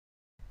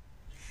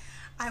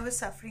I was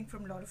suffering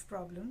from a lot of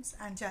problems,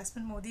 and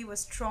Jasmine Modi was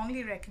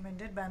strongly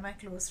recommended by my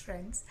close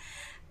friends.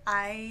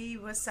 I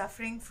was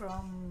suffering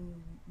from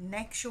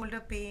neck shoulder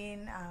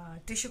pain,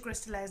 tissue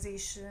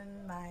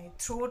crystallization, my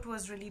throat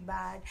was really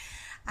bad,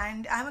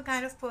 and I'm a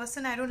kind of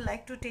person, I don't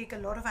like to take a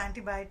lot of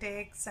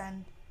antibiotics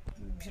and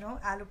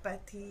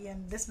allopathy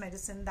and this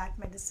medicine, that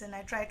medicine.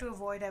 I try to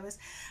avoid. I was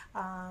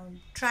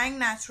trying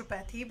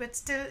naturopathy, but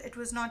still it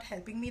was not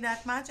helping me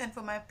that much. And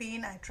for my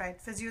pain, I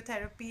tried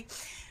physiotherapy,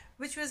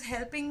 which was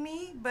helping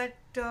me, but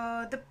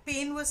the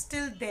pain was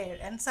still there,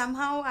 and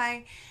somehow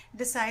I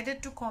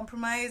decided to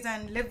compromise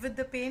and live with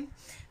the pain.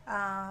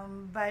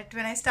 But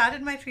when I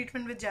started my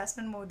treatment with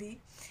Jasmine Modi,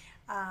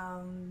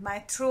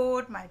 my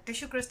throat, my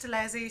tissue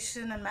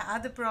crystallization, and my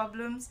other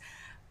problems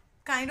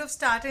kind of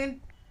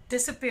started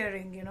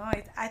disappearing.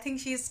 I think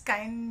she's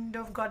kind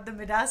of got the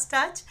Midas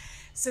touch.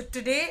 So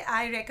today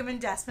I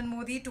recommend Jasmine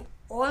Modi to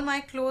all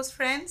my close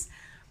friends.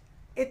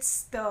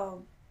 It's the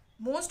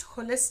most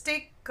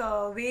holistic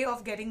way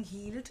of getting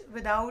healed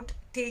without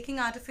taking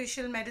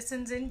artificial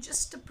medicines in.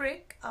 Just a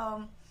prick,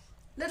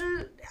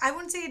 little, I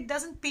wouldn't say it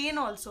doesn't pain,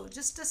 also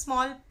just a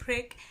small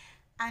prick,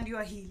 and you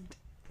are healed.